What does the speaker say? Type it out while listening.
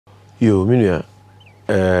Yo, minua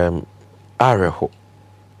areho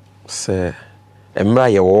se emra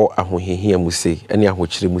ye wo ahohehia mu sei ene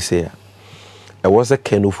ahokyere mu sei a was a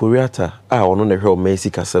Ken Ofori-Atta ono na hwe o Messi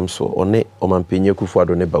kasem so one omampenye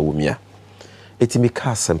Kufuado ne bawumia etimi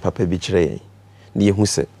kasem papa bi kire yen ne yehu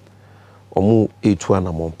se omu etu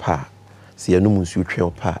anamon pa se yanum nsu twe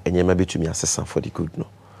opa enyema betumi asesa for the good no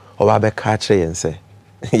oba be ka kire yen se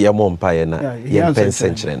ye mom pa ye na ye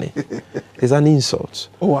pensen kire ne. It's an insult.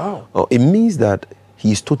 Oh wow. It means that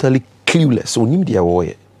he is totally clueless. Onim dia wo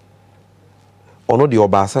ye ono de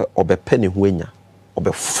obasa obepe ne ho anya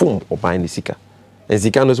obefom oban ne sika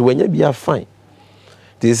ensika no so wanya bia fine.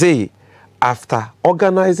 They say after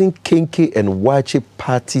organizing kinky and wachi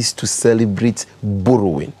parties to celebrate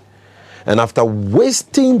borrowing and after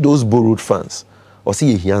wasting those borrowed funds or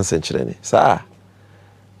see hian century sir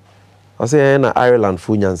I say in Ireland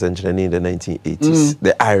funyan century in the 1980s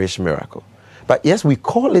the Irish miracle. But yes, we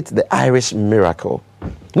call it the Irish miracle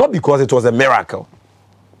not because it was a miracle.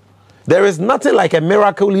 There is nothing like a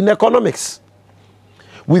miracle in economics.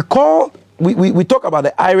 We talk about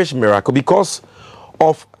the Irish miracle because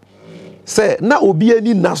of say na obi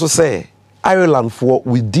ani na so say Ireland for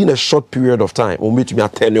within a short period of time will make me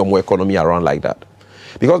turn your more economy around like that.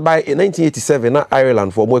 Because by 1987 na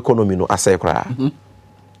Ireland for more economy no asay kra.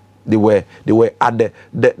 They were at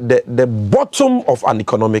the bottom of an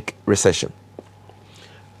economic recession.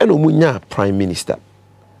 And omunya prime minister.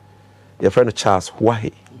 Your friend Charles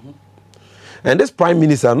Wahe. And this prime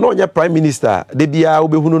minister, no your prime minister, they be a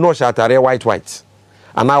ubehunu no shatare white.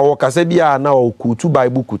 And now Kasebia now two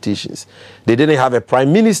Bible quotations. They didn't have a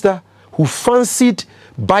prime minister who fancied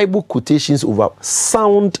Bible quotations over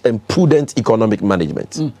sound and prudent economic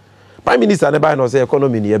management. Prime minister never no say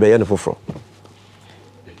economy ni ebe yen foforo.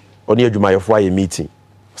 Oni adwuma yefo aye meeting.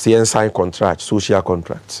 Say sign contract, social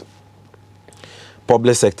contracts.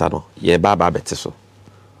 Public sector no ye ba bete so.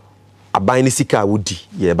 Aban ni sika wodi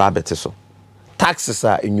ye ba bete so. Taxes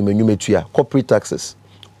are enyumetua, corporate taxes.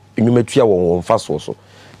 Enyumetua won faso so.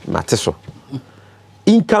 Mate so.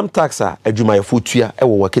 Income tax are adwumayefo tua e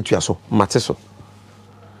wo waketua so. Mate so.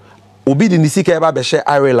 Obi di nisika e ba be share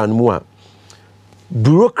Ireland mu a.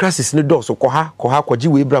 Bureaucracies ne do so koha kwaji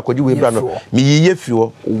we bra no. Me yiye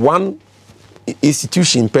fiwo one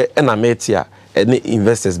institution pe e na metia e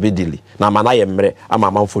investors be daily. Na mana ye mre ama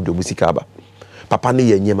manfo do musika aba. Papa ne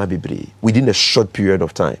ye nyema bebre within a short period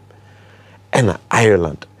of time. And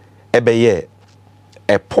Ireland,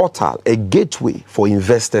 a portal, a gateway for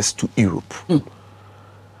investors to Europe.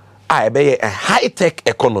 A high-tech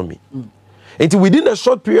economy. And within a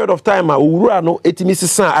short period of time,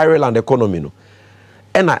 Ireland economy. No.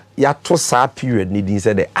 And yato sa period needing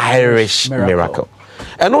the Irish miracle.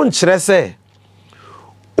 And on Chrese,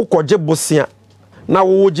 Ukoje Bosia, now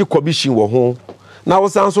Oji Commission wo home. Now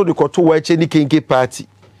also the Koto Wacheni Kinky party.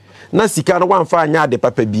 Na sika no wan fa anya de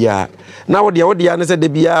papa bia na wo de ya ne se de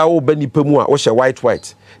bia wo bani pamu a wo hye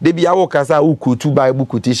white de bia wo kasa wo kutu Bible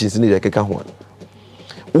quotations ni de keka ho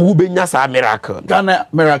wo benya sa miracle Ghana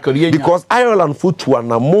miracle yenya because Ireland fotu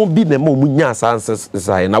na mo bi na mo munya sanses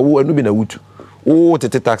sai na wo anu bi na wutu wo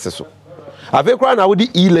tete taxes so ave kra na wo di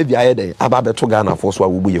e-levy aye de aba beto Ghana for so a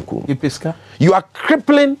wo buyeku you are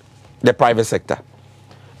crippling the private sector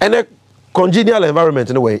and congenial environment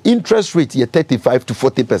in a way, interest rate is 35 to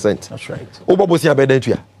 40%. That's right. Obobosia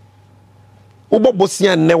bedentuya.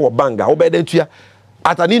 Obobosia never banga. Obedentuya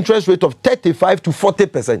at an interest rate of 35 to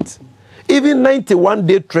 40%. Even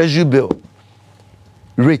 91-day treasury bill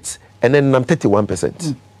rates and then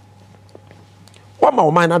 31%. What my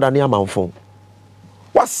mind than your man phone?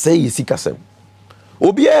 What say is sikasem?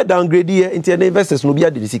 Obiya downgrade here into investors no biya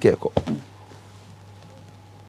di sikeko.